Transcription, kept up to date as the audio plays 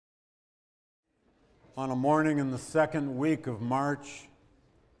On a morning in the second week of March,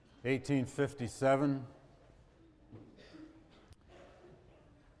 1857,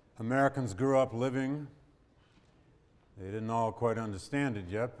 Americans grew up living, they didn't all quite understand it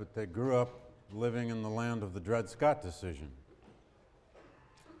yet, but they grew up living in the land of the Dred Scott decision.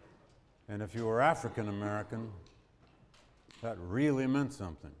 And if you were African American, that really meant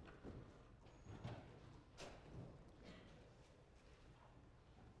something.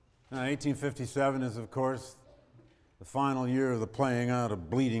 Now, 1857 is, of course, the final year of the playing out of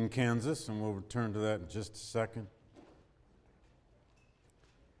Bleeding Kansas, and we'll return to that in just a second.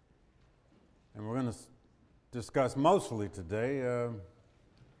 And we're going to discuss mostly today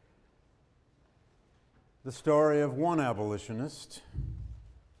the story of one abolitionist.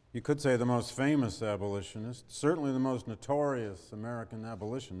 You could say the most famous abolitionist, certainly the most notorious American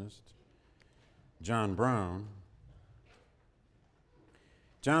abolitionist, John Brown.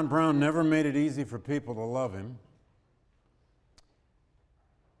 John Brown never made it easy for people to love him.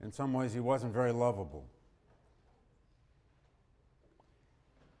 In some ways, he wasn't very lovable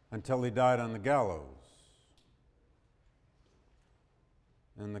until he died on the gallows.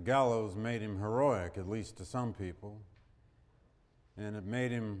 And the gallows made him heroic, at least to some people, and it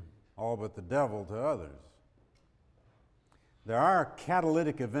made him all but the devil to others. There are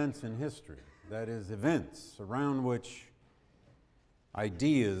catalytic events in history, that is, events around which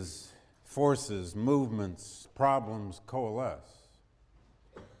ideas, forces, movements, problems coalesce.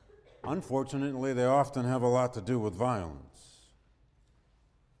 Unfortunately, they often have a lot to do with violence.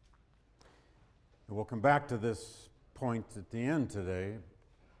 And we'll come back to this point at the end today.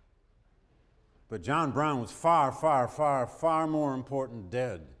 But John Brown was far, far, far, far more important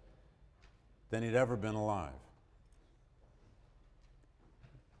dead than he'd ever been alive.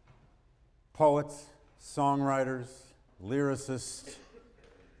 Poets, songwriters, lyricists,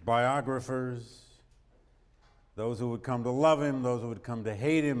 biographers, those who would come to love him, those who would come to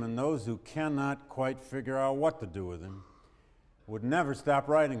hate him, and those who cannot quite figure out what to do with him, would never stop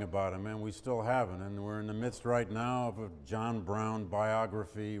writing about him, and we still haven't. And we're in the midst right now of a John Brown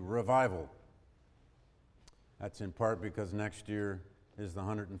biography revival. That's in part because next year is the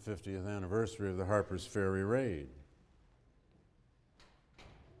 150th anniversary of the Harper's Ferry raid.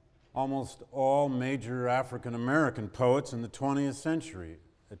 Almost all major African American poets in the 20th century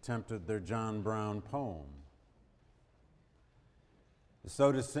attempted their John Brown poem.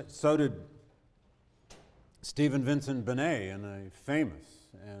 So did Stephen Vincent Benet in a famous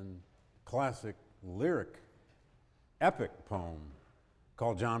and classic lyric epic poem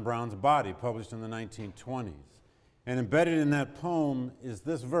called John Brown's Body, published in the 1920s. And embedded in that poem is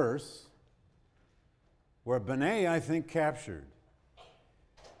this verse where Benet, I think, captured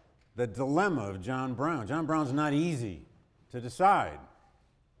the dilemma of John Brown. John Brown's not easy to decide.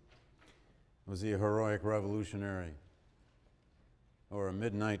 Was he a heroic revolutionary or a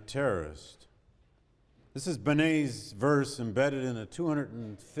midnight terrorist? This is Benet's verse embedded in a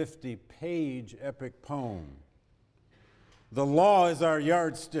 250-page epic poem. The law is our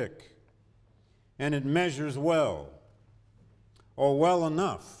yardstick, and it measures well, or well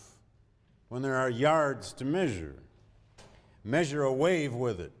enough when there are yards to measure. Measure a wave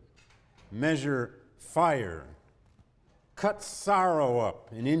with it. Measure fire. Cut sorrow up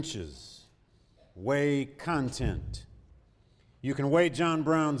in inches. Weigh content. You can weigh John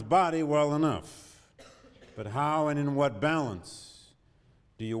Brown's body well enough, but how and in what balance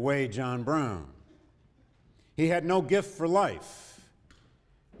do you weigh John Brown? He had no gift for life,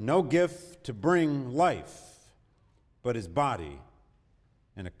 no gift to bring life, but his body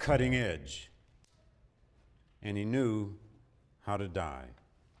and a cutting edge, and he knew how to die.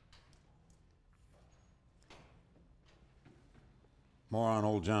 More on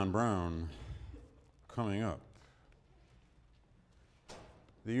old John Brown coming up.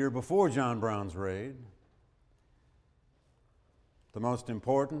 The year before John Brown's raid, the most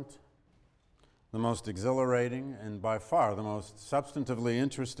important, the most exhilarating, and by far the most substantively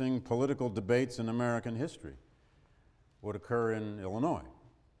interesting political debates in American history would occur in Illinois.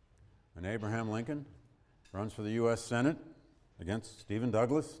 And Abraham Lincoln runs for the U.S. Senate against Stephen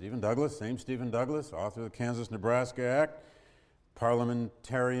Douglas. Stephen Douglas, same Stephen Douglas, author of the Kansas-Nebraska Act,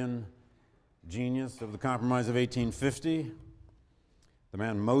 parliamentarian genius of the Compromise of 1850, the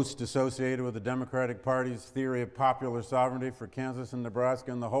man most associated with the Democratic Party's theory of popular sovereignty for Kansas and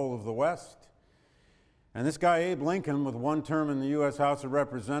Nebraska and the whole of the West. And this guy, Abe Lincoln, with one term in the U.S. House of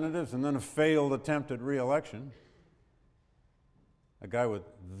Representatives and then a failed attempt at re-election, a guy with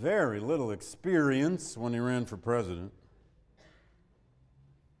very little experience when he ran for president.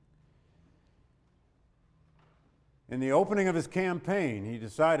 In the opening of his campaign, he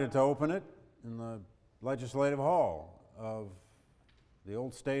decided to open it in the legislative hall of the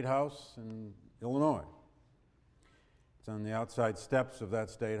old State House in Illinois. It's on the outside steps of that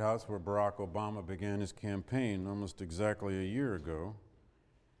State House where Barack Obama began his campaign almost exactly a year ago.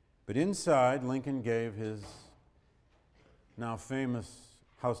 But inside, Lincoln gave his now famous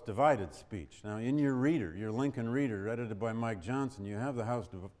House Divided speech. Now, in your reader, your Lincoln Reader, edited by Mike Johnson, you have the House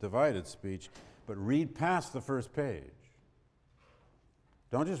Divided speech, but read past the first page.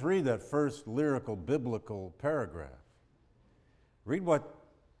 Don't just read that first lyrical, biblical paragraph. Read what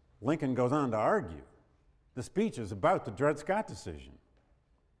Lincoln goes on to argue. The speech is about the Dred Scott decision.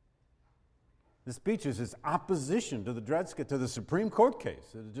 The speech is his opposition to the Supreme Court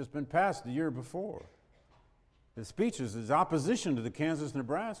case that had just been passed the year before. His speech is his opposition to the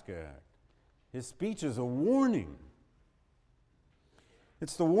Kansas-Nebraska Act. His speech is a warning.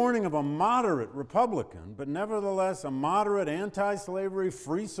 It's the warning of a moderate Republican, but nevertheless a moderate anti-slavery,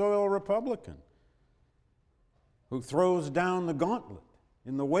 free soil Republican who throws down the gauntlet.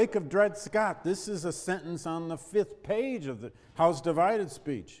 In the wake of Dred Scott, this is a sentence on the 5th page of the House Divided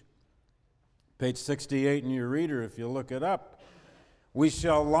speech. Page 68 in your reader, if you look it up. "We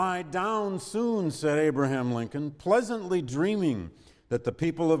shall lie down soon," said Abraham Lincoln, pleasantly dreaming that the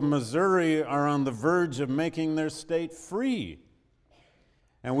people of Missouri are on the verge of making their state free.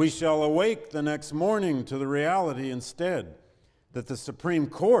 And we shall awake the next morning to the reality instead that the Supreme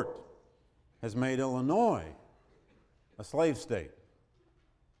Court has made Illinois a slave state.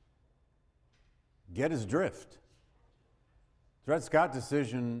 Get his drift. Dred Scott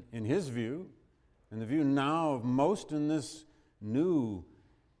decision, in his view, and the view now of most in this new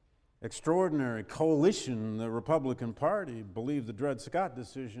extraordinary coalition, the Republican Party, believe the Dred Scott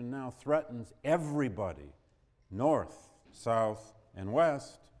decision now threatens everybody, North, South, and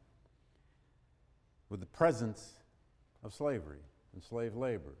West, with the presence of slavery and slave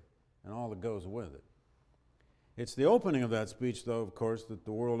labor and all that goes with it. It's the opening of that speech, though, of course, that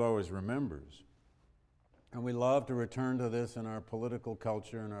the world always remembers. And we love to return to this in our political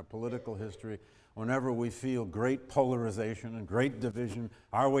culture and our political history whenever we feel great polarization and great division.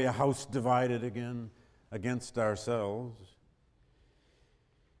 Are we a house divided again against ourselves?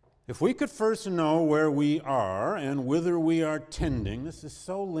 If we could first know where we are and whither we are tending, this is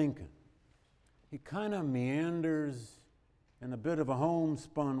so Lincoln. He kind of meanders in a bit of a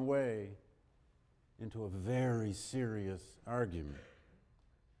homespun way into a very serious argument.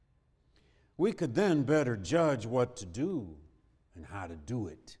 We could then better judge what to do and how to do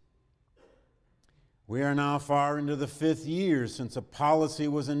it. We are now far into the 5th year since a policy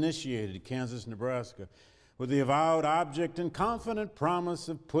was initiated in Kansas, Nebraska, with the avowed object and confident promise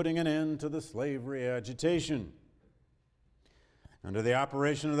of putting an end to the slavery agitation. Under the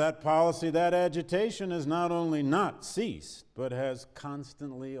operation of that policy, that agitation has not only not ceased, but has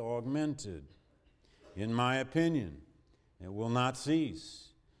constantly augmented. In my opinion, it will not cease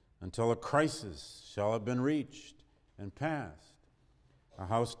until a crisis shall have been reached and passed. A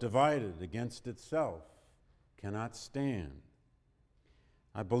house divided against itself cannot stand.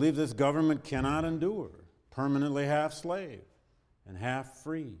 I believe this government cannot endure permanently half slave and half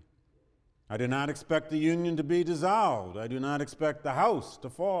free. I do not expect the Union to be dissolved. I do not expect the house to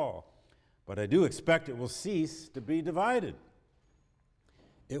fall. But I do expect it will cease to be divided.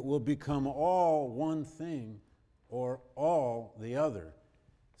 It will become all one thing or all the other.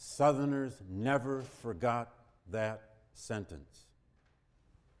 Southerners never forgot that sentence.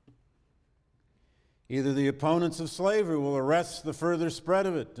 Either the opponents of slavery will arrest the further spread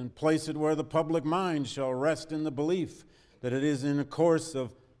of it and place it where the public mind shall rest in the belief that it is in a course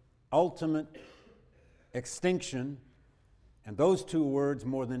of ultimate extinction, and those two words,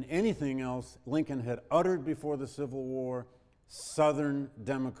 more than anything else Lincoln had uttered before the Civil War, Southern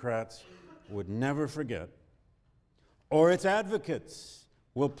Democrats would never forget, or its advocates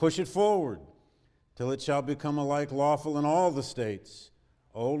will push it forward till it shall become alike lawful in all the states,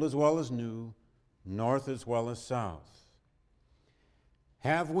 old as well as new, north as well as south.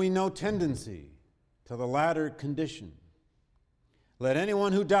 Have we no tendency to the latter condition? Let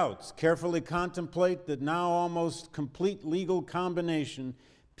anyone who doubts carefully contemplate that now almost complete legal combination,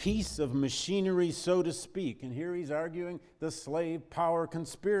 piece of machinery, so to speak, and here he's arguing the slave power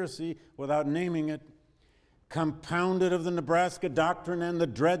conspiracy without naming it, compounded of the Nebraska Doctrine and the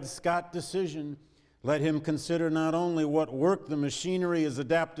Dred Scott decision. Let him consider not only what work the machinery is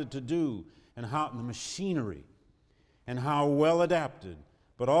adapted to do, and how the machinery and how well adapted,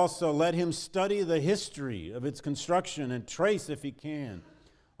 but also let him study the history of its construction and trace, if he can,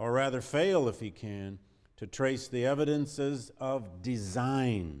 or rather fail if he can, to trace the evidences of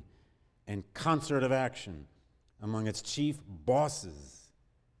design and concert of action among its chief bosses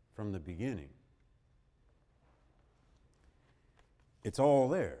from the beginning. It's all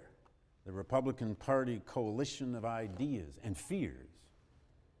there. The Republican Party coalition of ideas and fears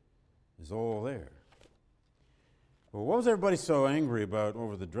is all there. Well, what was everybody so angry about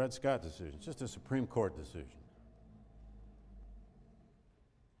over the Dred Scott decision? It's just a Supreme Court decision.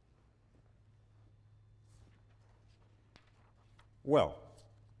 Well,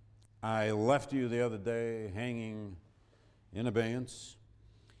 I left you the other day hanging in abeyance.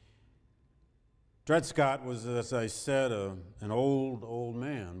 Dred Scott was, as I said, an old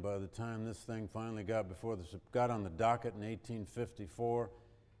man by the time this thing finally got on the docket in 1854.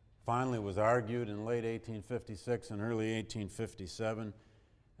 Finally was argued in late 1856 and early 1857.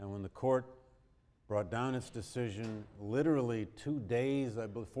 And when the court brought down its decision literally 2 days, I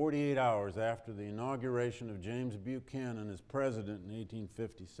believe 48 hours after the inauguration of James Buchanan as president in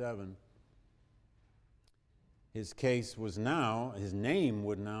 1857, his name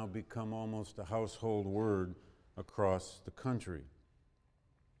would now become almost a household word across the country.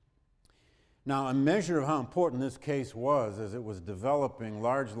 Now, a measure of how important this case was as it was developing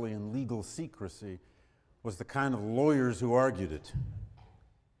largely in legal secrecy was the kind of lawyers who argued it.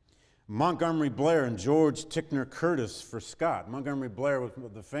 Montgomery Blair and George Ticknor Curtis for Scott. Montgomery Blair was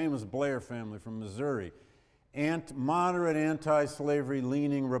the famous Blair family from Missouri. Moderate anti-slavery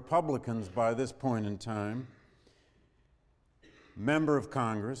leaning Republicans by this point in time. Member of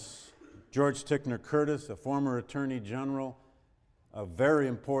Congress, George Ticknor Curtis, a former Attorney General, a very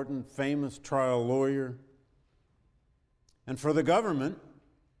important, famous trial lawyer. And for the government,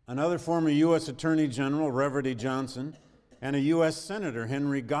 another former U.S. Attorney General, Reverdy Johnson, and a U.S. Senator,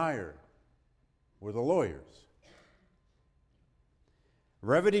 Henry Geyer, were the lawyers.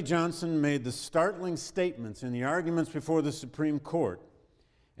 Reverdy Johnson made the startling statements in the arguments before the Supreme Court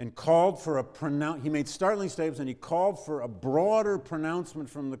and called for he made startling statements and he called for a broader pronouncement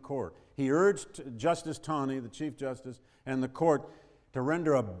from the court. He urged Justice Taney, the Chief Justice, and the court to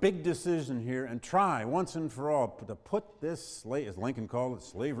render a big decision here and try once and for all to put this, as Lincoln called it,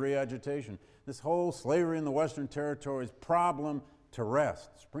 slavery agitation, this whole slavery in the Western Territories problem to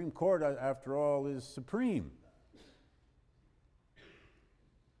rest. The Supreme Court, after all, is supreme.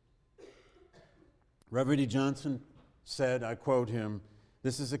 Reverdy Johnson said, I quote him,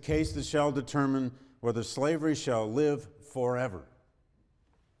 "This is a case that shall determine whether slavery shall live forever."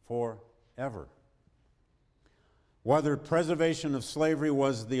 Forever. Whether preservation of slavery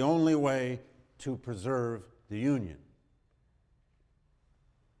was the only way to preserve the Union.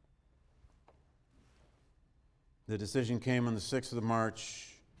 The decision came on the 6th of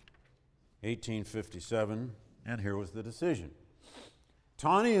March, 1857, and here was the decision.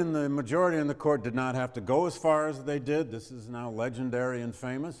 Taney and the majority in the court did not have to go as far as they did. This is now legendary and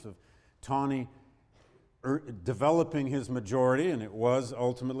famous of Taney developing his majority, and it was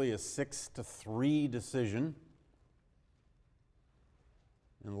ultimately a 6-3 decision.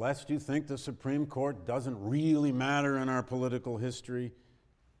 Unless you think the Supreme Court doesn't really matter in our political history,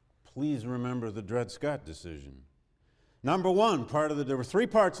 please remember the Dred Scott decision. Number one, there were 3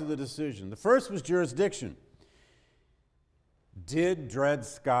 parts of the decision. The first was jurisdiction. Did Dred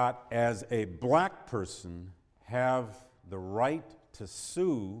Scott, as a black person, have the right to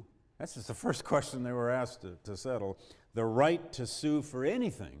sue? That's just the first question they were asked to settle. The right to sue for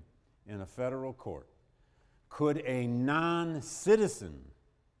anything in a federal court. Could a non-citizen,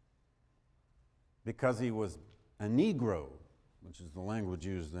 because he was a Negro, which is the language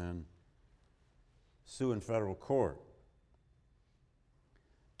used then, sue in federal court?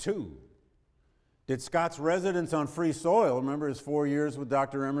 2, did Scott's residence on free soil, remember his 4 years with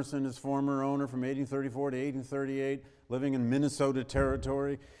Dr. Emerson, his former owner from 1834 to 1838, living in Minnesota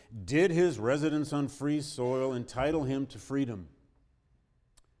Territory, did his residence on free soil entitle him to freedom?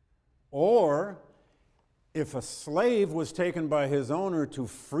 Or, if a slave was taken by his owner to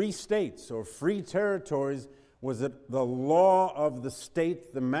free states or free territories, was it the law of the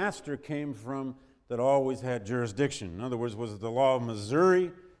state the master came from that always had jurisdiction? In other words, was it the law of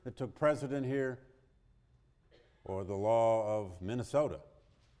Missouri that took precedent here, or the law of Minnesota?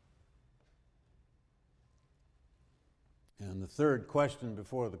 And the third question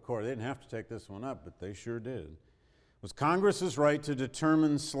before the court, they didn't have to take this one up, but they sure did, was Congress's right to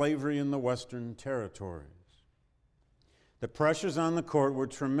determine slavery in the Western Territories. The pressures on the court were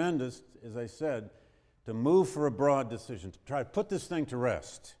tremendous, as I said, to move for a broad decision, to try to put this thing to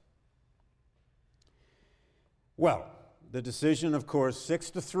rest. Well, the decision, of course,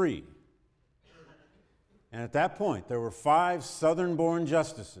 6-3. And at that point, there were 5 Southern-born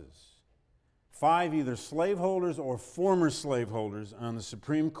justices, 5 either slaveholders or former slaveholders on the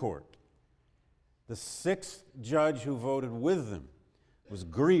Supreme Court. The 6th judge who voted with them was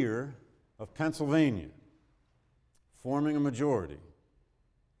Greer of Pennsylvania, forming a majority.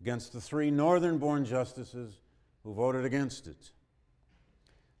 against the 3 northern-born justices who voted against it.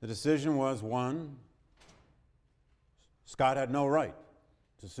 The decision was, 1, Scott had no right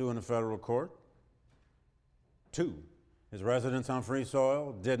to sue in a federal court. 2, his residence on free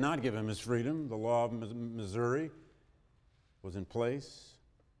soil did not give him his freedom. The law of Missouri was in place.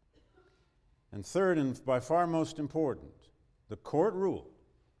 And 3rd, and by far most important, the court ruled,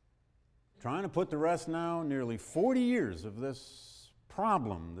 trying to put to rest now nearly 40 years of this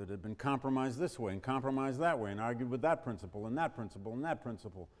problem that had been compromised this way and compromised that way and argued with that principle and that principle and that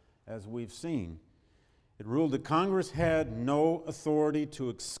principle, as we've seen. It ruled that Congress had no authority to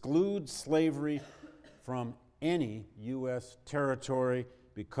exclude slavery from any U.S. territory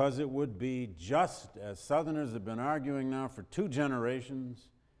because it would be, just as Southerners have been arguing now for 2 generations,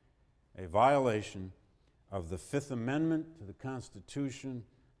 a violation of the Fifth Amendment to the Constitution,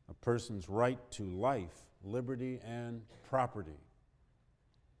 a person's right to life, liberty, and property.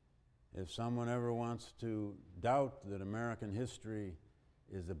 If someone ever wants to doubt that American history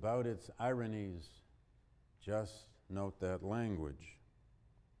is about its ironies, just note that language.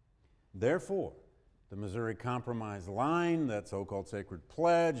 Therefore, the Missouri Compromise line, that so-called sacred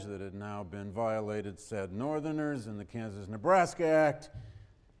pledge that had now been violated, said Northerners in the Kansas-Nebraska Act,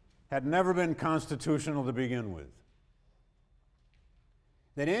 had never been constitutional to begin with.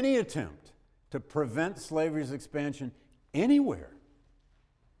 That any attempt to prevent slavery's expansion anywhere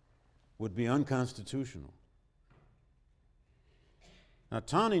would be unconstitutional. Now,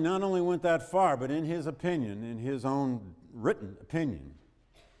 Taney not only went that far, but in his opinion, in his own written opinion,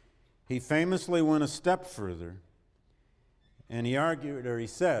 he famously went a step further, and he argued, or he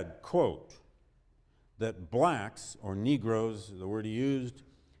said, quote, that blacks, or Negroes, the word he used,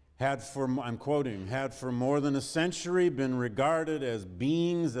 had for, I'm quoting, had for more than a century been regarded as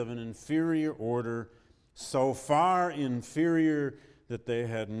beings of an inferior order, so far inferior that they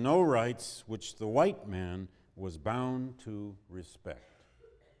had no rights which the white man was bound to respect.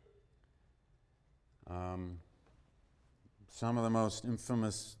 Some of the most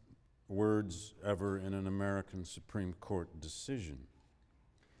infamous words ever in an American Supreme Court decision.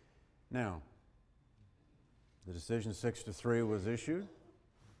 Now, the decision 6-3 was issued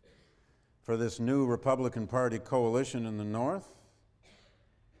for this new Republican Party coalition in the North.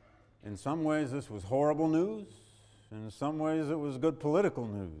 In some ways, this was horrible news. In some ways, it was good political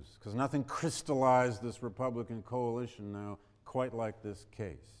news, because nothing crystallized this Republican coalition now quite like this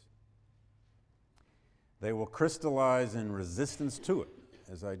case. They will crystallize in resistance to it,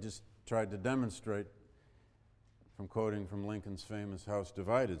 as I just tried to demonstrate from quoting from Lincoln's famous House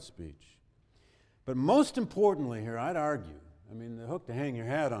Divided speech. But most importantly here, I'd argue, I mean, the hook to hang your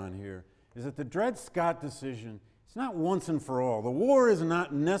hat on here, is that the Dred Scott decision, it's not once and for all. The war is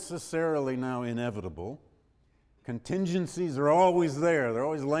not necessarily now inevitable. Contingencies are always there. They're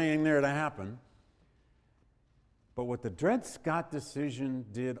always laying there to happen. But what the Dred Scott decision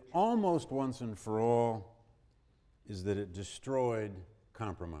did almost once and for all is that it destroyed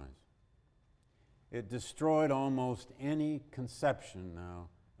compromise. It destroyed almost any conception now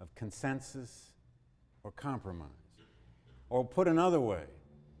of consensus or compromise. Or put another way,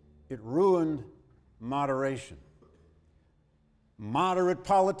 it ruined moderation. Moderate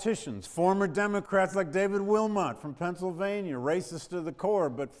politicians, former Democrats like David Wilmot from Pennsylvania, racist to the core,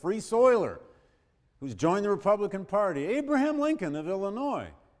 but free soiler, who's joined the Republican Party. Abraham Lincoln of Illinois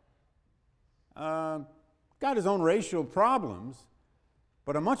got his own racial problems,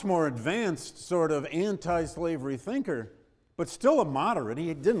 but a much more advanced sort of anti-slavery thinker, but still a moderate.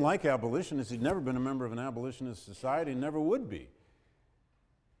 He didn't like abolitionists. He'd never been a member of an abolitionist society, and never would be.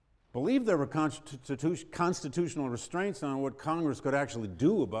 Believed there were constitutional restraints on what Congress could actually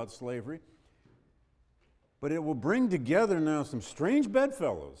do about slavery. But it will bring together now some strange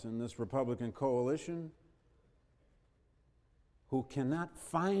bedfellows in this Republican coalition who cannot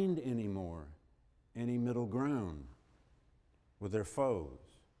find anymore any middle ground with their foes.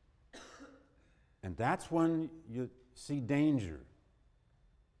 And that's when you see danger.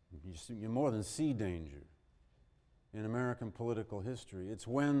 You more than see danger in American political history. It's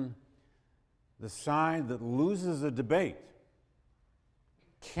when the side that loses a debate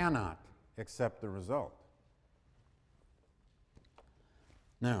cannot accept the result.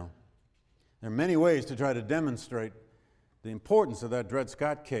 Now, there are many ways to try to demonstrate the importance of that Dred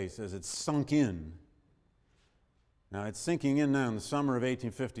Scott case as it's sunk in. Now, it's sinking in now in the summer of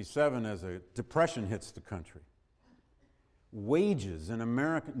 1857 as a depression hits the country. Wages in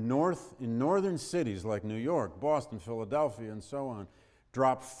northern cities like New York, Boston, Philadelphia, and so on,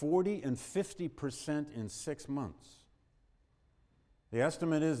 dropped 40% and 50% in 6 months. The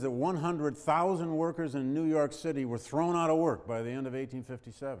estimate is that 100,000 workers in New York City were thrown out of work by the end of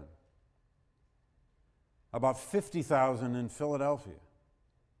 1857. About 50,000 in Philadelphia.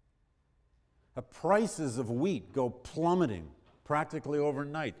 The prices of wheat go plummeting practically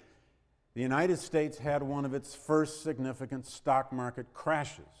overnight. The United States had one of its first significant stock market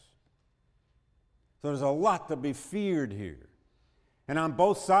crashes. So there's a lot to be feared here. And on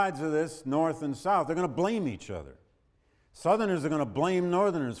both sides of this, North and South, they're going to blame each other. Southerners are going to blame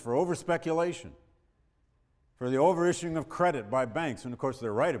Northerners for overspeculation, for the overissuing of credit by banks. And of course,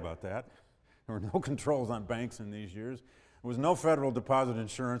 they're right about that. There were no controls on banks in these years. There was no Federal Deposit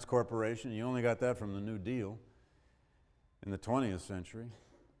Insurance Corporation. You only got that from the New Deal in the 20th century.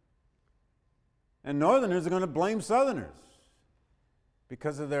 And Northerners are going to blame Southerners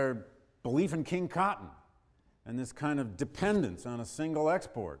because of their belief in King Cotton and this kind of dependence on a single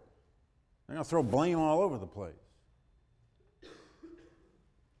export. They're going to throw blame all over the place.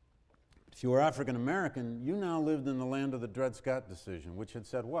 If you were African American, you now lived in the land of the Dred Scott decision, which had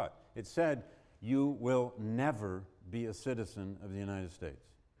said what? It said, you will never be a citizen of the United States.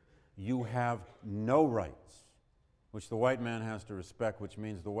 You have no rights, which the white man has to respect, which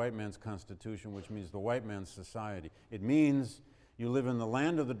means the white man's constitution, which means the white man's society. It means you live in the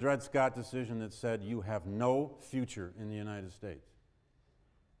land of the Dred Scott decision that said you have no future in the United States.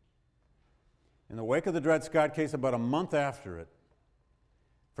 In the wake of the Dred Scott case, about a month after it,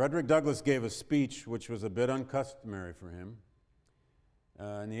 Frederick Douglass gave a speech which was a bit uncustomary for him.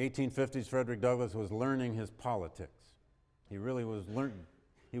 In the 1850s, Frederick Douglass was learning his politics. He really was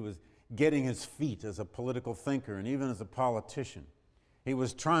he was getting his feet as a political thinker and even as a politician. He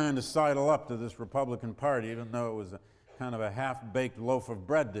was trying to sidle up to this Republican Party, even though it was kind of a half-baked loaf of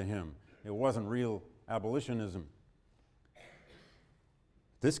bread to him. It wasn't real abolitionism.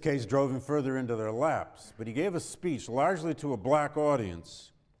 This case drove him further into their laps, but he gave a speech largely to a black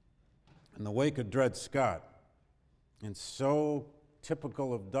audience in the wake of Dred Scott. And so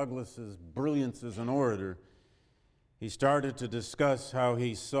typical of Douglass's brilliance as an orator, he started to discuss how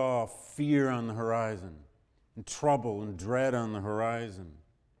he saw fear on the horizon, and trouble and dread on the horizon.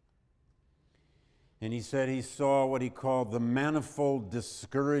 And he said he saw what he called the manifold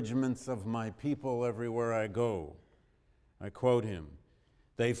discouragements of my people everywhere I go. I quote him,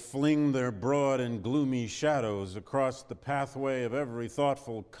 "They fling their broad and gloomy shadows across the pathway of every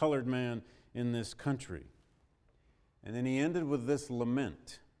thoughtful colored man in this country." And then he ended with this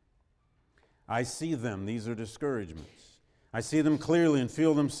lament. I see them, these are discouragements. I see them clearly and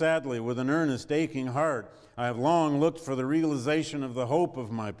feel them sadly with an earnest, aching heart. I have long looked for the realization of the hope of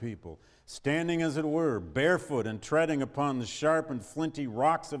my people, standing as it were, barefoot and treading upon the sharp and flinty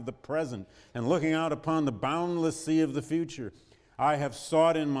rocks of the present and looking out upon the boundless sea of the future. I have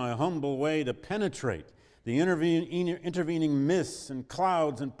sought in my humble way to penetrate the intervening mists and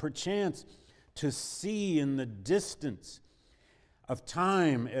clouds and perchance to see in the distance of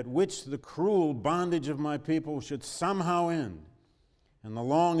time at which the cruel bondage of my people should somehow end and the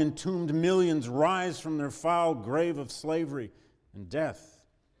long entombed millions rise from their foul grave of slavery and death.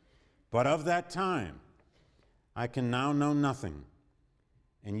 But of that time I can now know nothing,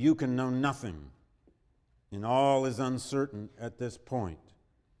 and you can know nothing, and all is uncertain at this point.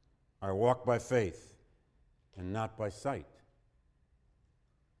 I walk by faith and not by sight.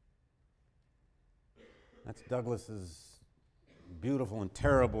 That's Douglass's beautiful and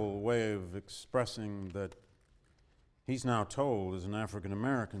terrible way of expressing that he's now told, as an African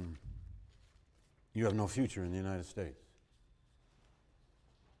American, you have no future in the United States.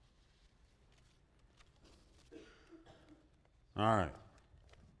 All right.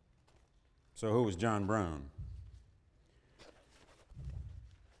 So who was John Brown?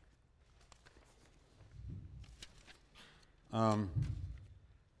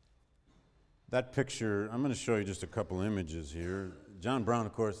 That picture, I'm going to show you just a couple images here. John Brown,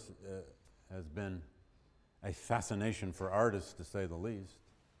 of course, has been a fascination for artists, to say the least.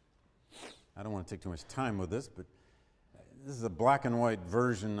 I don't want to take too much time with this, but this is a black and white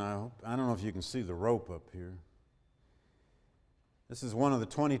version. I don't know if you can see the rope up here. This is one of the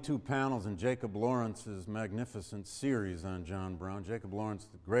 22 panels in Jacob Lawrence's magnificent series on John Brown. Jacob Lawrence,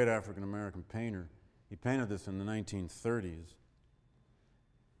 the great African-American painter, he painted this in the 1930s.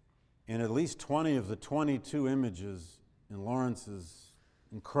 In at least 20 of the 22 images in Lawrence's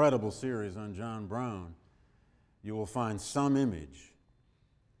incredible series on John Brown, you will find some image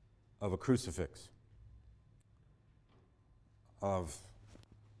of a crucifix, of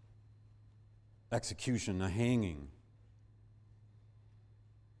execution, a hanging.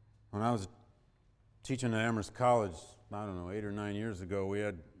 When I was teaching at Amherst College, 8 or 9 years ago, we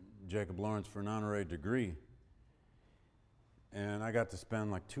had Jacob Lawrence for an honorary degree. and I got to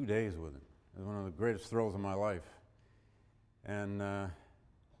spend like 2 days with him. It was one of the greatest thrills of my life. And the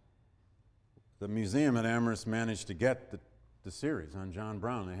museum at Amherst managed to get the series on John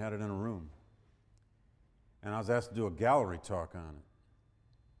Brown. They had it in a room. And I was asked to do a gallery talk on it.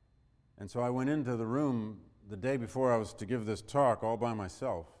 And so I went into the room the day before I was to give this talk all by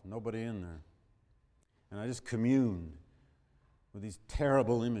myself, nobody in there. And I just communed with these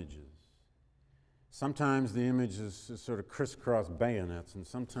terrible images. Sometimes the image is sort of crisscross bayonets, and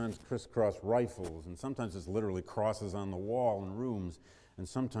sometimes crisscross rifles, and sometimes it's literally crosses on the wall in rooms, and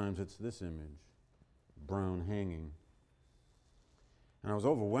sometimes it's this image, Brown hanging. And I was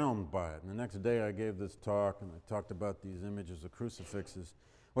overwhelmed by it. And the next day I gave this talk, and I talked about these images of crucifixes.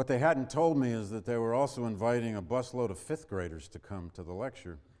 What they hadn't told me is that they were also inviting a busload of fifth graders to come to the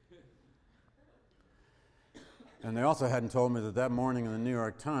lecture. And they also hadn't told me that that morning in the New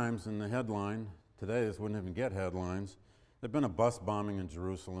York Times, in the headline, today this wouldn't even get headlines, there'd been a bus bombing in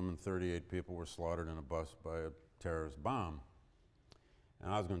Jerusalem and 38 people were slaughtered in a bus by a terrorist bomb.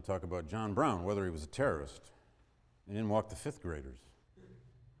 And I was going to talk about John Brown, whether he was a terrorist. And in walked the fifth graders.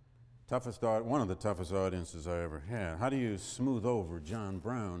 One of the toughest audiences I ever had. How do you smooth over John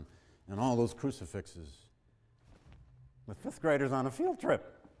Brown and all those crucifixes with fifth graders on a field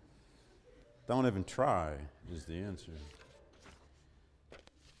trip? Don't even try is the answer.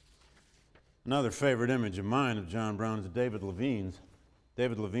 Another favorite image of mine of John Brown is David Levine's.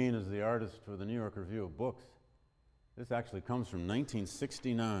 David Levine is the artist for the New York Review of Books. This actually comes from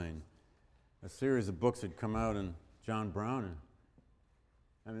 1969. A series of books had come out in John Brown. And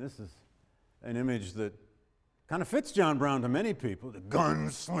I mean, this is an image that kind of fits John Brown to many people. The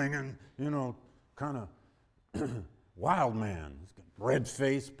gun-slinging, kind of wild man. He's got red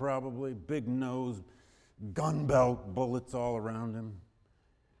face probably, big nose, gun belt, bullets all around him.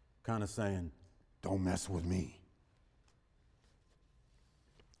 Kind of saying, don't mess with me.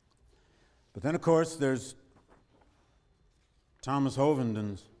 But then, of course, there's Thomas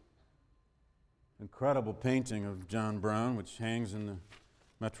Hovenden's incredible painting of John Brown, which hangs in the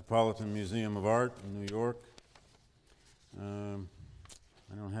Metropolitan Museum of Art in New York.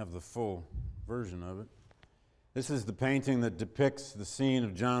 I don't have the full version of it. This is the painting that depicts the scene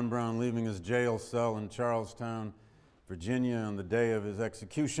of John Brown leaving his jail cell in Charlestown, Virginia, on the day of his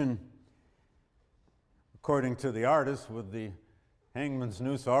execution. According to the artist, with the hangman's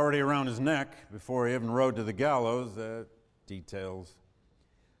noose already around his neck before he even rode to the gallows, details.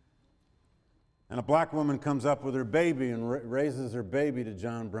 And a black woman comes up with her baby and raises her baby to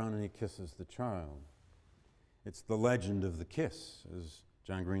John Brown, and he kisses the child. It's the legend of the kiss, as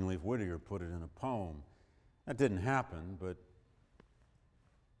John Greenleaf Whittier put it in a poem. That didn't happen, but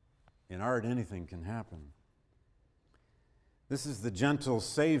in art, anything can happen. This is the gentle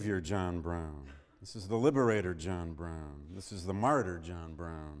savior, John Brown. This is the liberator, John Brown. This is the martyr, John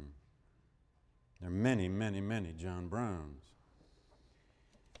Brown. There are many, many, many John Browns.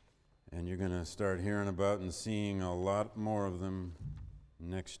 And you're going to start hearing about and seeing a lot more of them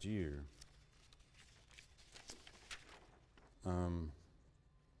next year.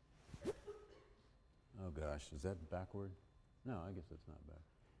 Oh gosh, is that backward? No, I guess that's not back.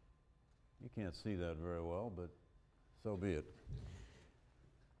 You can't see that very well, but so be it.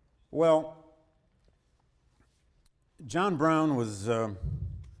 Well, John Brown was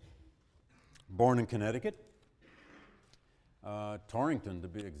born in Connecticut, Torrington to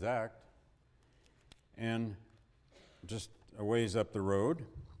be exact, and just a ways up the road.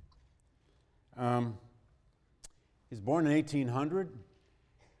 He's born in 1800.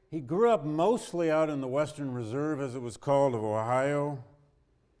 He grew up mostly out in the Western Reserve, as it was called, of Ohio.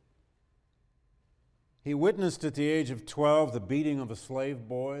 He witnessed at the age of 12 the beating of a slave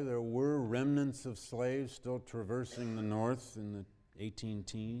boy. There were remnants of slaves still traversing the North in the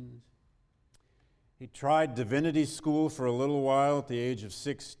 18-teens. He tried divinity school for a little while at the age of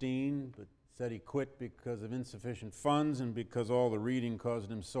 16, but said he quit because of insufficient funds and because all the reading caused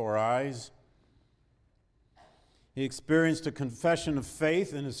him sore eyes. He experienced a confession of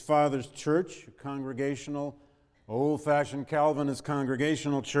faith in his father's church, a congregational, old-fashioned Calvinist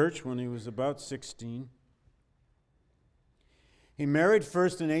congregational church, when he was about 16. He married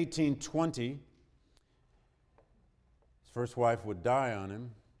first in 1820. His first wife would die on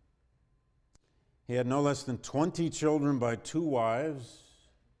him. He had no less than 20 children by 2 wives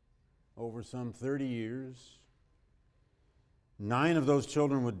over some 30 years. 9 of those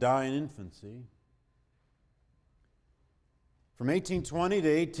children would die in infancy. From 1820 to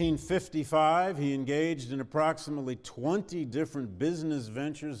 1855, he engaged in approximately 20 different business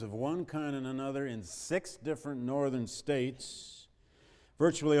ventures of one kind and another in 6 different northern states,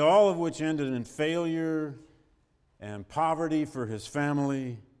 virtually all of which ended in failure and poverty for his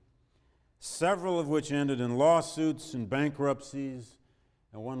family, several of which ended in lawsuits and bankruptcies,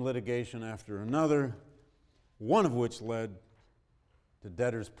 and one litigation after another, one of which led to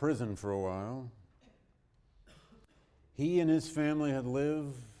debtor's prison for a while. He and his family had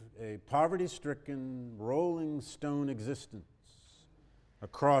lived a poverty-stricken, rolling stone existence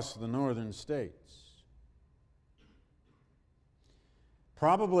across the northern states.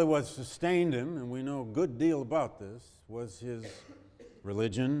 Probably what sustained him, and we know a good deal about this, was his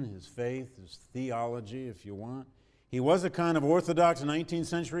religion, his faith, his theology, if you want. He was a kind of orthodox 19th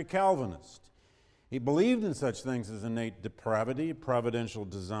century Calvinist. He believed in such things as innate depravity, providential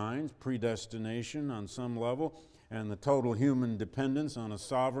designs, predestination on some level, and the total human dependence on a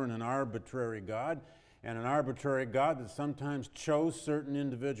sovereign and arbitrary God, and an arbitrary God that sometimes chose certain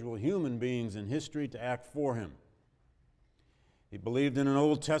individual human beings in history to act for him. He believed in an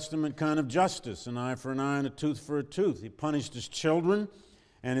Old Testament kind of justice, an eye for an eye and a tooth for a tooth. He punished his children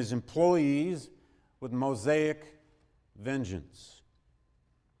and his employees with Mosaic vengeance.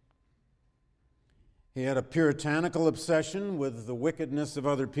 He had a puritanical obsession with the wickedness of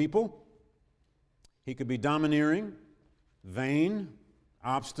other people. He could be domineering, vain,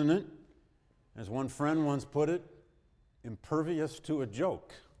 obstinate, as one friend once put it, impervious to a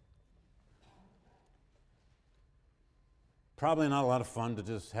joke. Probably not a lot of fun to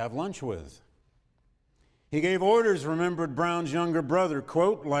just have lunch with. He gave orders, remembered Brown's younger brother,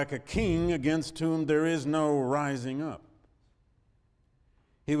 quote, like a king against whom there is no rising up.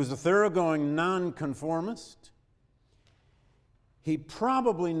 He was a thoroughgoing nonconformist. He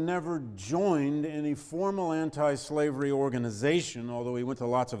probably never joined any formal anti-slavery organization, although he went to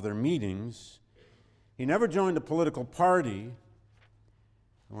lots of their meetings. He never joined a political party, and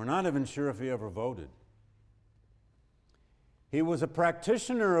we're not even sure if he ever voted. He was a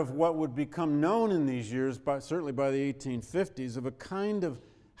practitioner of what would become known in these years, certainly by the 1850s, of a kind of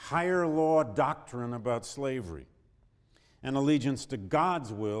higher law doctrine about slavery, an allegiance to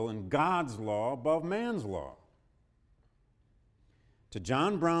God's will and God's law above man's law. To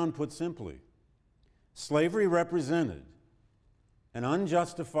John Brown, put simply, slavery represented an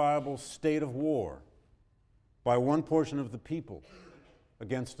unjustifiable state of war by one portion of the people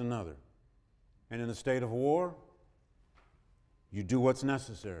against another. And in a state of war, you do what's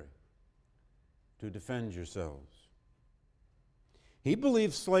necessary to defend yourselves. He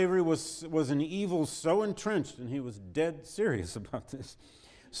believed slavery was an evil so entrenched, and he was dead serious about this,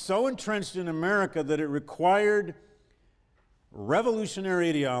 so entrenched in America that it required revolutionary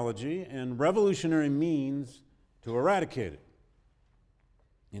ideology and revolutionary means to eradicate it.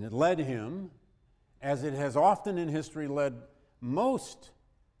 And it led him, as it has often in history led most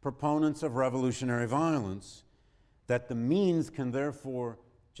proponents of revolutionary violence, that the means can therefore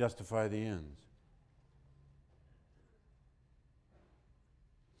justify the ends.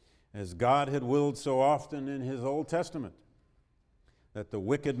 As God had willed so often in his Old Testament that the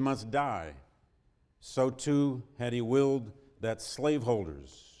wicked must die, so too had he willed that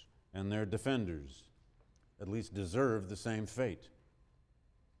slaveholders and their defenders at least deserve the same fate.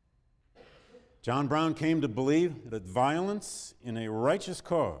 John Brown came to believe that violence in a righteous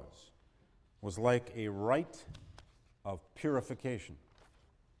cause was like a rite of purification.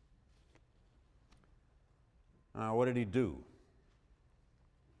 Now, what did he do?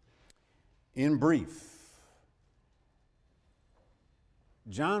 In brief,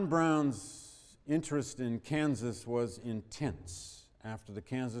 John Brown's interest in Kansas was intense after the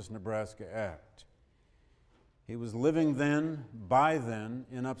Kansas-Nebraska Act. He was living by then,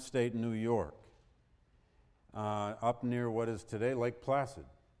 in upstate New York, up near what is today Lake Placid,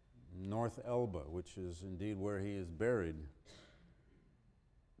 North Elba, which is indeed where he is buried.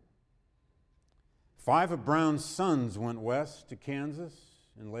 5 of Brown's sons went west to Kansas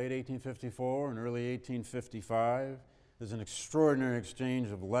in late 1854 and early 1855. There's an extraordinary exchange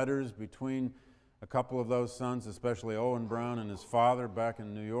of letters between a couple of those sons, especially Owen Brown and his father back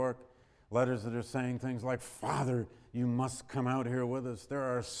in New York. Letters that are saying things like, "Father, you must come out here with us. There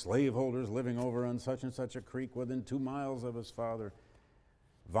are slaveholders living over on such and such a creek within 2 miles of us, Father.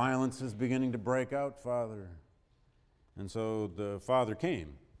 Violence is beginning to break out, Father." And so the father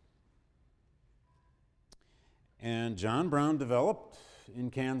came. And John Brown developed in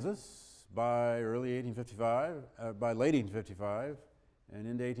Kansas by late 1855 and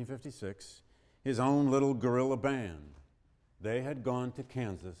into 1856, his own little guerrilla band. They had gone to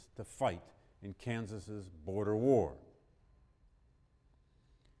Kansas to fight in Kansas's border war.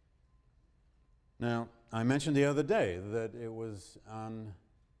 Now, I mentioned the other day that it was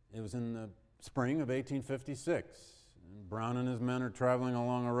in the spring of 1856 Brown and his men are traveling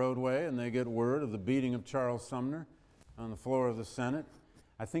along a roadway, and they get word of the beating of Charles Sumner on the floor of the Senate.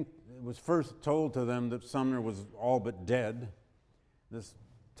 I think it was first told to them that Sumner was all but dead. This,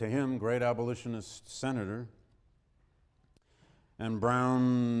 to him, great abolitionist senator. And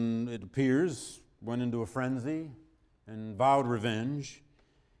Brown, it appears, went into a frenzy and vowed revenge.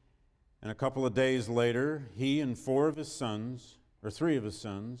 And a couple of days later, he and three of his sons,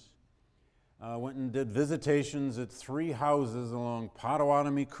 went and did visitations at 3 houses along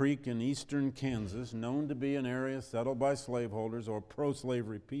Pottawatomie Creek in eastern Kansas, known to be an area settled by slaveholders or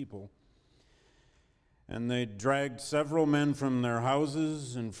pro-slavery people. And they dragged several men from their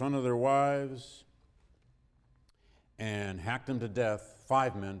houses in front of their wives and hacked them to death,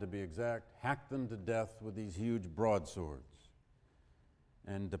 5 men to be exact, hacked them to death with these huge broadswords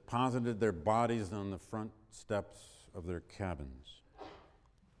and deposited their bodies on the front steps of their cabins.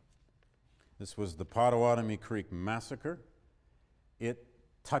 This was the Pottawatomie Creek Massacre. It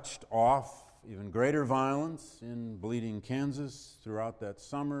touched off even greater violence in Bleeding, Kansas throughout that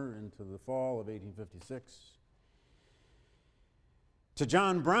summer into the fall of 1856. To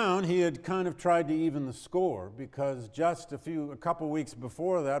John Brown, he had kind of tried to even the score because just a couple weeks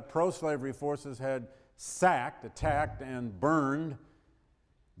before that, pro-slavery forces had sacked, attacked, and burned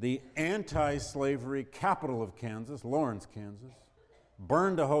the anti-slavery capital of Kansas, Lawrence, Kansas,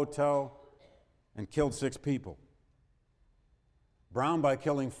 burned a hotel and killed 6 people. Brown, by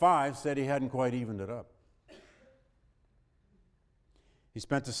killing 5, said he hadn't quite evened it up. He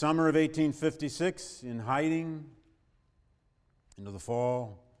spent the summer of 1856 in hiding into the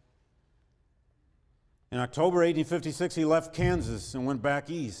fall. In October 1856, he left Kansas and went back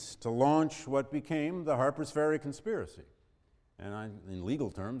east to launch what became the Harper's Ferry Conspiracy. And in legal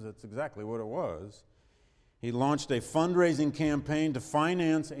terms, that's exactly what it was. He launched a fundraising campaign to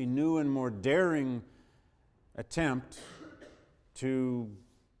finance a new and more daring attempt to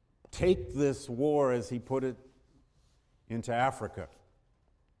take this war, as he put it, into Africa.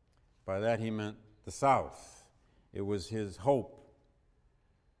 By that he meant the South. It was his hope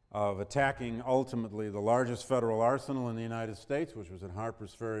of attacking ultimately the largest federal arsenal in the United States, which was at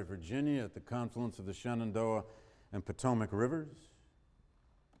Harper's Ferry, Virginia, at the confluence of the Shenandoah and Potomac rivers,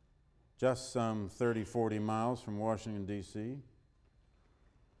 just some 30, 40 miles from Washington, D.C.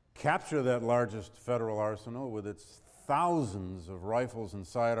 Capture that largest federal arsenal with its thousands of rifles and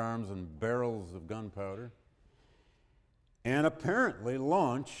sidearms and barrels of gunpowder, and apparently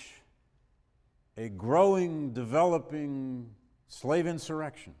launch a growing, developing slave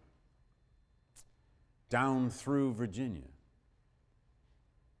insurrection down through Virginia.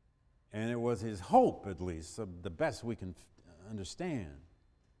 And it was his hope, at least, the best we can understand,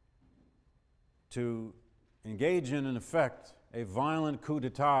 to engage in effect, a violent coup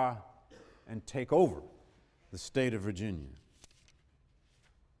d'etat and take over the state of Virginia.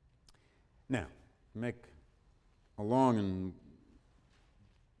 Now, make a long and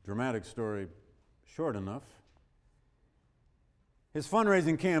dramatic story short enough, his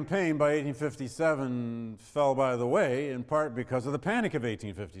fundraising campaign by 1857 fell by the way, in part because of the Panic of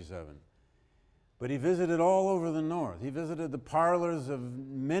 1857. But he visited all over the North. He visited the parlors of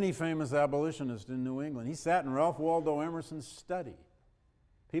many famous abolitionists in New England. He sat in Ralph Waldo Emerson's study.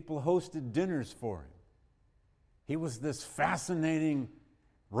 People hosted dinners for him. He was this fascinating,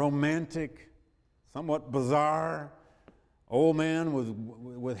 romantic, somewhat bizarre old man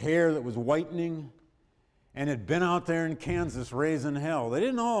with hair that was whitening and had been out there in Kansas raising hell. They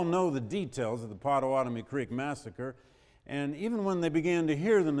didn't all know the details of the Pottawatomie Creek Massacre, and even when they began to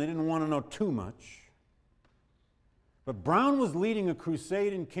hear them, they didn't want to know too much. But Brown was leading a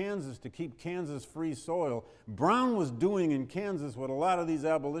crusade in Kansas to keep Kansas free soil. Brown was doing in Kansas what a lot of these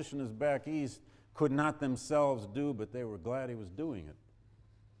abolitionists back east could not themselves do, but they were glad he was doing it.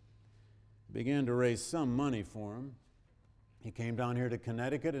 Began to raise some money for him. He came down here to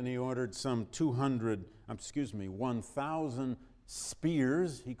Connecticut and he ordered some 1,000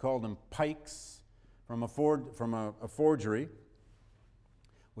 spears, he called them pikes, from a forgery,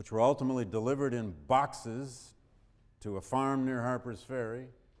 which were ultimately delivered in boxes to a farm near Harper's Ferry,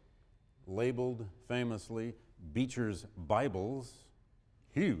 labeled famously Beecher's Bibles,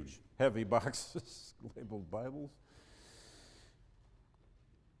 huge, heavy boxes, labeled Bibles.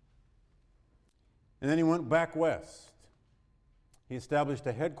 And then he went back west. He established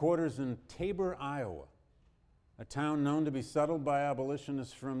a headquarters in Tabor, Iowa, a town known to be settled by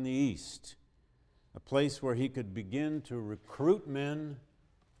abolitionists from the east, a place where he could begin to recruit men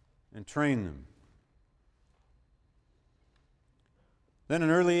and train them. Then in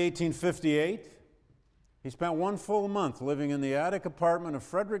early 1858, he spent 1 full month living in the attic apartment of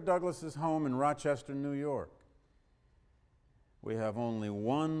Frederick Douglass's home in Rochester, New York. we have only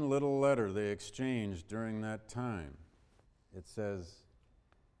one little letter they exchanged during that time. It says,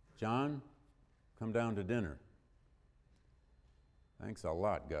 "John, come down to dinner." Thanks a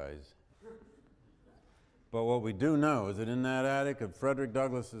lot, guys. But what we do know is that in that attic of Frederick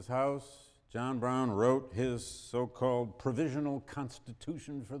Douglass's house, John Brown wrote his so-called provisional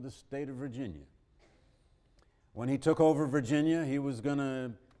constitution for the state of Virginia. When he took over Virginia, he was going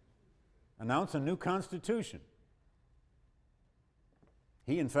to announce a new constitution.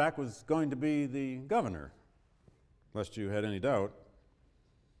 He, in fact, was going to be the governor, lest you had any doubt.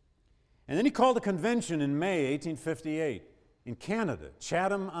 And then he called a convention in May 1858 in Canada,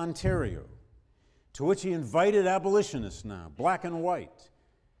 Chatham, Ontario, to which he invited abolitionists now, black and white.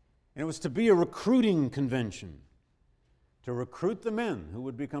 And it was to be a recruiting convention, to recruit the men who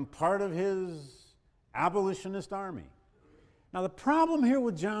would become part of his abolitionist army. Now, the problem here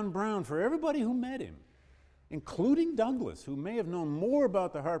with John Brown, for everybody who met him, including Douglass, who may have known more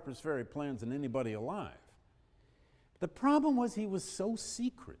about the Harper's Ferry plans than anybody alive, the problem was he was so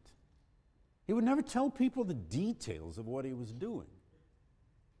secret. He would never tell people the details of what he was doing,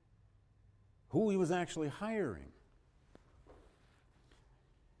 who he was actually hiring.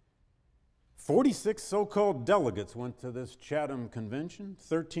 46 so-called delegates went to this Chatham convention,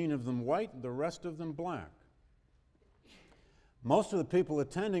 13 of them white, the rest of them black. Most of the people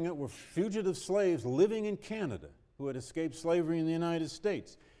attending it were fugitive slaves living in Canada who had escaped slavery in the United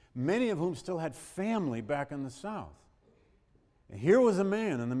States, many of whom still had family back in the South. And here was a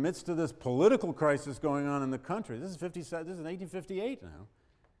man in the midst of this political crisis going on in the country. This is 1858 now,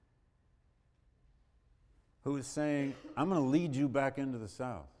 who is saying, "I'm going to lead you back into the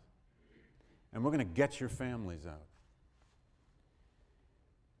South, and we're going to get your families out."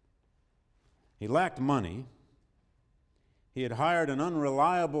 He lacked money. He had hired an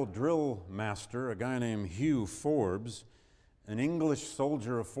unreliable drill master, a guy named Hugh Forbes, an English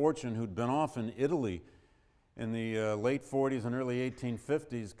soldier of fortune who'd been off in Italy in the late 40s and early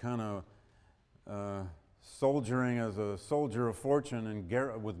 1850s, kind of soldiering as a soldier of fortune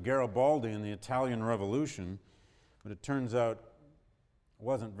with Garibaldi in the Italian Revolution, but it turns out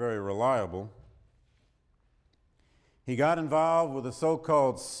wasn't very reliable. He got involved with the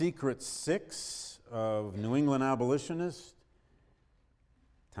so-called Secret Six of New England abolitionists.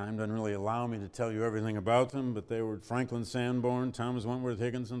 Time doesn't really allow me to tell you everything about them, but they were Franklin Sanborn, Thomas Wentworth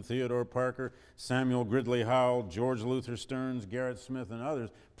Higginson, Theodore Parker, Samuel Gridley Howell, George Luther Stearns, Garrett Smith, and others,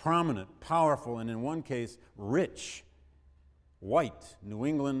 prominent, powerful, and in one case, rich, white New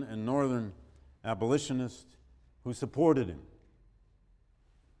England and Northern abolitionists who supported him.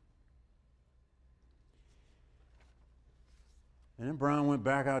 And then Brown went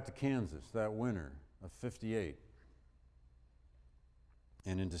back out to Kansas that winter of '58.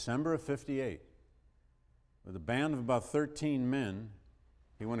 And in December of '58, with a band of about 13 men,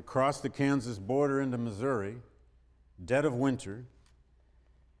 he went across the Kansas border into Missouri, dead of winter.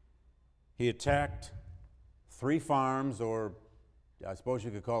 He attacked 3 farms, or I suppose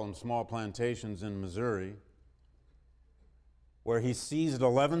you could call them small plantations in Missouri, where he seized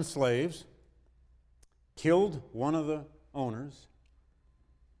 11 slaves, killed one of the owners,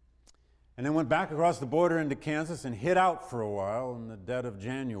 and then went back across the border into Kansas and hid out for a while in the dead of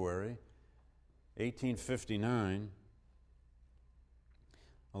January 1859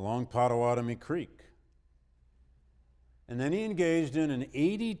 along Pottawatomie Creek. And then he engaged in an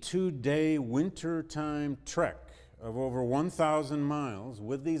 82-day wintertime trek of over 1,000 miles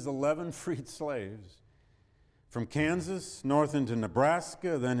with these 11 freed slaves from Kansas north into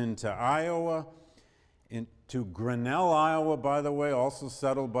Nebraska, then into Iowa, into Grinnell, Iowa, by the way, also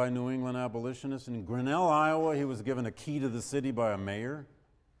settled by New England abolitionists. In Grinnell, Iowa, he was given a key to the city by a mayor.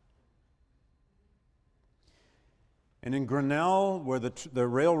 And in Grinnell, where the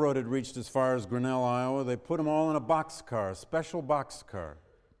railroad had reached as far as Grinnell, Iowa, they put them all in a boxcar, a special boxcar.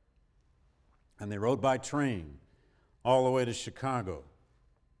 And they rode by train all the way to Chicago.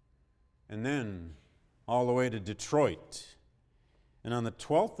 And then all the way to Detroit. And on the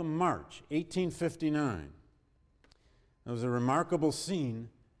 12th of March, 1859, there was a remarkable scene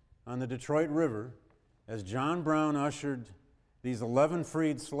on the Detroit River as John Brown ushered these 11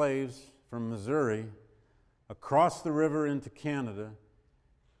 freed slaves from Missouri across the river into Canada.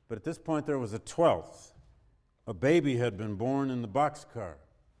 But at this point, there was a 12th. A baby had been born in the boxcar,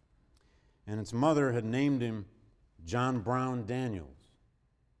 and its mother had named him John Brown Daniels.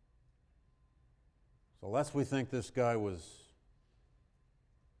 So lest we think this guy was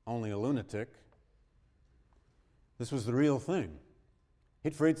only a lunatic, this was the real thing.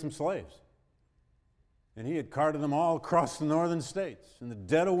 He'd freed some slaves, and he had carted them all across the northern states in the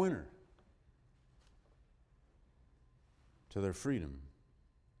dead of winter. to their freedom.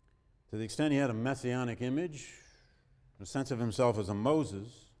 To the extent he had a messianic image, a sense of himself as a Moses,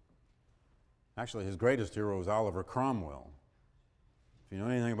 actually his greatest hero was Oliver Cromwell. If you know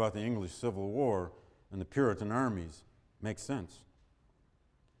anything about the English Civil War and the Puritan armies, it makes sense.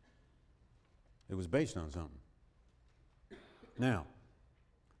 It was based on something. Now,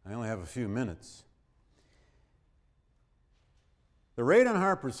 I only have a few minutes. The raid on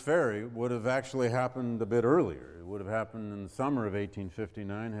Harper's Ferry would have actually happened a bit earlier. It would have happened in the summer of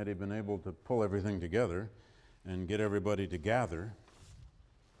 1859 had he been able to pull everything together and get everybody to gather.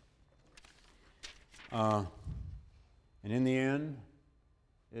 And in the end,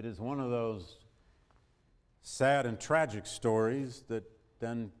 it is one of those sad and tragic stories that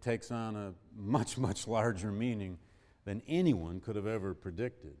then takes on a much, much larger meaning than anyone could have ever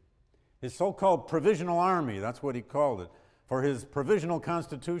predicted. His so-called provisional army, that's what he called it, for his provisional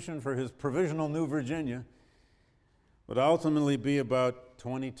constitution, for his provisional New Virginia, would ultimately be about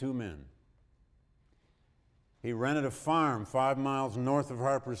 22 men. He rented a farm 5 miles north of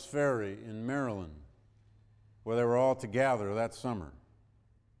Harper's Ferry in Maryland, where they were all to gather that summer.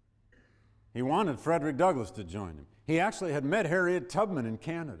 He wanted Frederick Douglass to join him. He actually had met Harriet Tubman in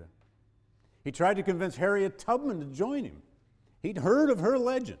Canada. He tried to convince Harriet Tubman to join him. He'd heard of her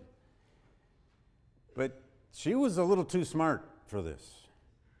legend. But she was a little too smart for this.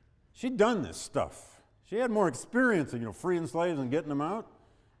 She'd done this stuff. She had more experience in, freeing slaves and getting them out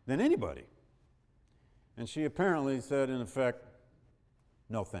than anybody. And she apparently said, in effect,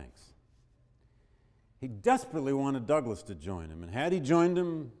 no thanks. He desperately wanted Douglass to join him, and had he joined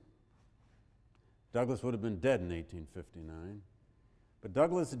him, Douglass would have been dead in 1859. But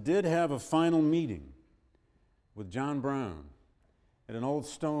Douglass did have a final meeting with John Brown at an old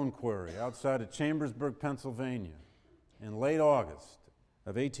stone quarry outside of Chambersburg, Pennsylvania, in late August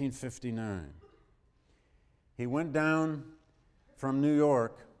of 1859. He went down from New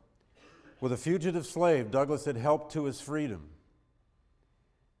York with a fugitive slave Douglass had helped to his freedom,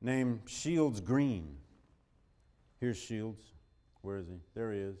 named Shields Green. Here's Shields. Where is he?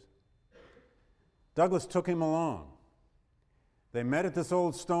 There he is. Douglass took him along. They met at this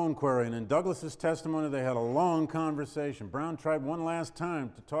old stone quarry, and in Douglass's testimony, they had a long conversation. Brown tried one last time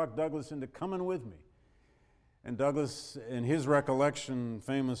to talk Douglass into coming with me. And Douglass, in his recollection,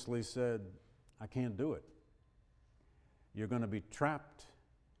 famously said, I can't do it. You're going to be trapped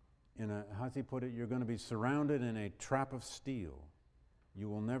in a, how's he put it? You're going to be surrounded in a trap of steel. You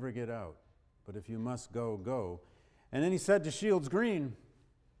will never get out. But if you must go, go. And then he said to Shields Green,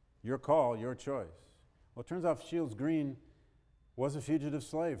 your call, your choice. Well, it turns out Shields Green was a fugitive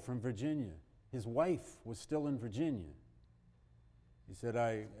slave from Virginia. His wife was still in Virginia. He said,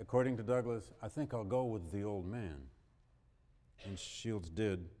 according to Douglass, I think I'll go with the old man. And Shields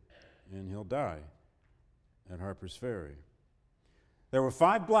did, and he'll die at Harper's Ferry. There were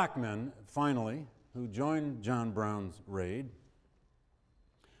 5 black men, finally, who joined John Brown's raid.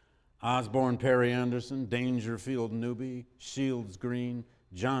 Osborne Perry Anderson, Dangerfield Newby, Shields Green,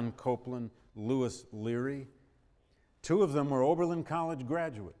 John Copeland, Lewis Leary. 2 of them were Oberlin College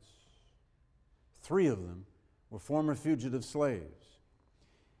graduates. 3 of them were former fugitive slaves.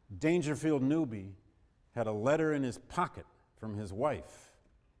 Dangerfield Newby had a letter in his pocket from his wife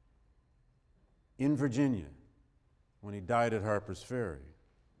in Virginia when he died at Harper's Ferry.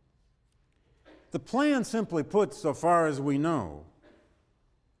 The plan, simply put, so far as we know,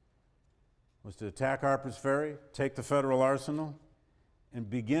 was to attack Harper's Ferry, take the federal arsenal, and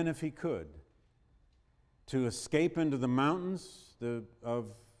begin, if he could, to escape into the mountains of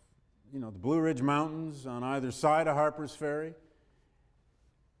the Blue Ridge Mountains on either side of Harper's Ferry,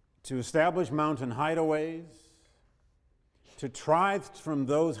 to establish mountain hideaways, to try from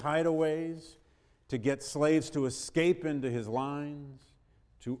those hideaways to get slaves to escape into his lines,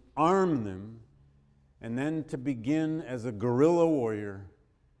 to arm them, and then to begin as a guerrilla warrior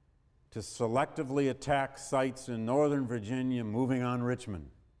to selectively attack sites in northern Virginia, moving on Richmond.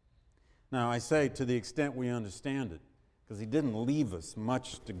 Now, I say to the extent we understand it, because he didn't leave us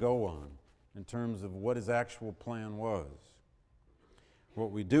much to go on in terms of what his actual plan was.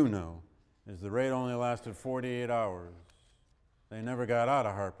 What we do know is the raid only lasted 48 hours. They never got out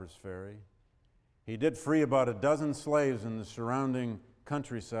of Harper's Ferry. He did free about a dozen slaves in the surrounding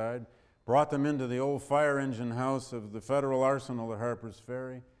countryside, brought them into the old fire engine house of the federal arsenal at Harper's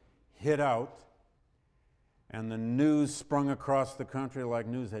Ferry, hid out, and the news sprung across the country like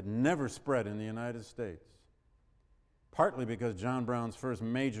news had never spread in the United States. Partly because John Brown's first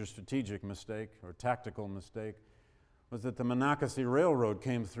major strategic mistake, or tactical mistake, was that the Monocacy Railroad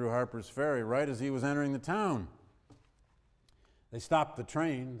came through Harper's Ferry right as he was entering the town. They stopped the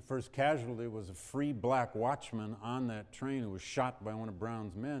train. The first casualty was a free black watchman on that train who was shot by one of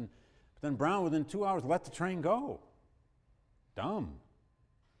Brown's men. But then Brown, within 2 hours, let the train go. Dumb.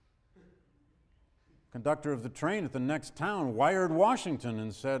 Conductor of the train at the next town wired Washington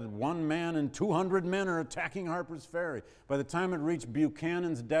and said 1 man and 200 men are attacking Harper's Ferry. By the time it reached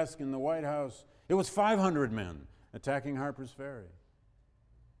Buchanan's desk in the White House, it was 500 men attacking Harper's Ferry.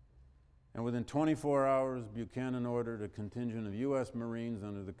 And within 24 hours, Buchanan ordered a contingent of U.S. Marines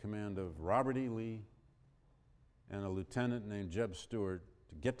under the command of Robert E. Lee and a lieutenant named Jeb Stuart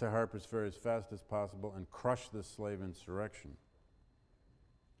to get to Harper's Ferry as fast as possible and crush this slave insurrection,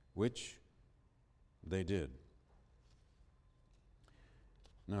 which they did.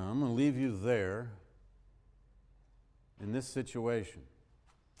 Now, I'm going to leave you there in this situation.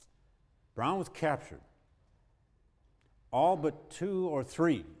 Brown was captured. All but 2 or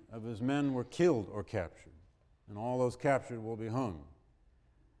 3 of his men were killed or captured, and all those captured will be hung.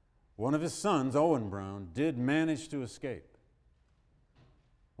 One of his sons, Owen Brown, did manage to escape.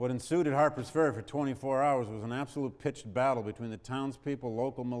 What ensued at Harper's Ferry for 24 hours was an absolute pitched battle between the townspeople,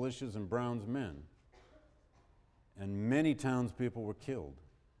 local militias, and Brown's men. And many townspeople were killed.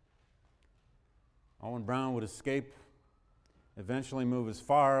 Owen Brown would escape, eventually move as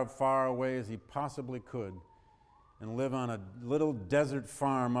far away as he possibly could, and live on a little desert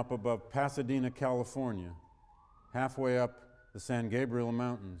farm up above Pasadena, California, halfway up the San Gabriel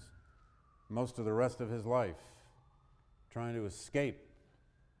Mountains, most of the rest of his life, trying to escape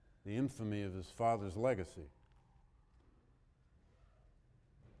the infamy of his father's legacy.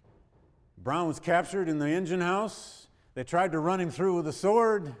 Brown was captured in the engine house. They tried to run him through with a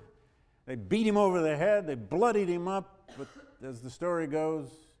sword. They beat him over the head. They bloodied him up. But as the story goes,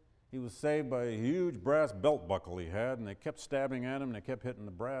 he was saved by a huge brass belt buckle he had, and they kept stabbing at him, and they kept hitting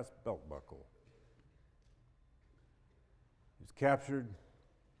the brass belt buckle. He was captured,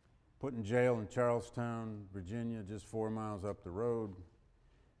 put in jail in Charlestown, Virginia, just 4 miles up the road.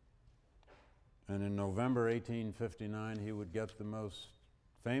 And in November 1859, he would get the most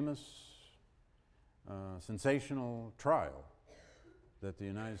famous, sensational trial that the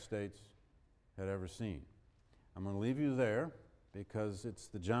United States had ever seen. I'm going to leave you there because it's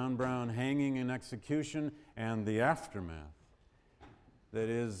the John Brown hanging and execution and the aftermath that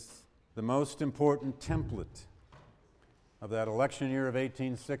is the most important template of that election year of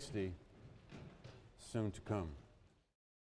 1860 soon to come.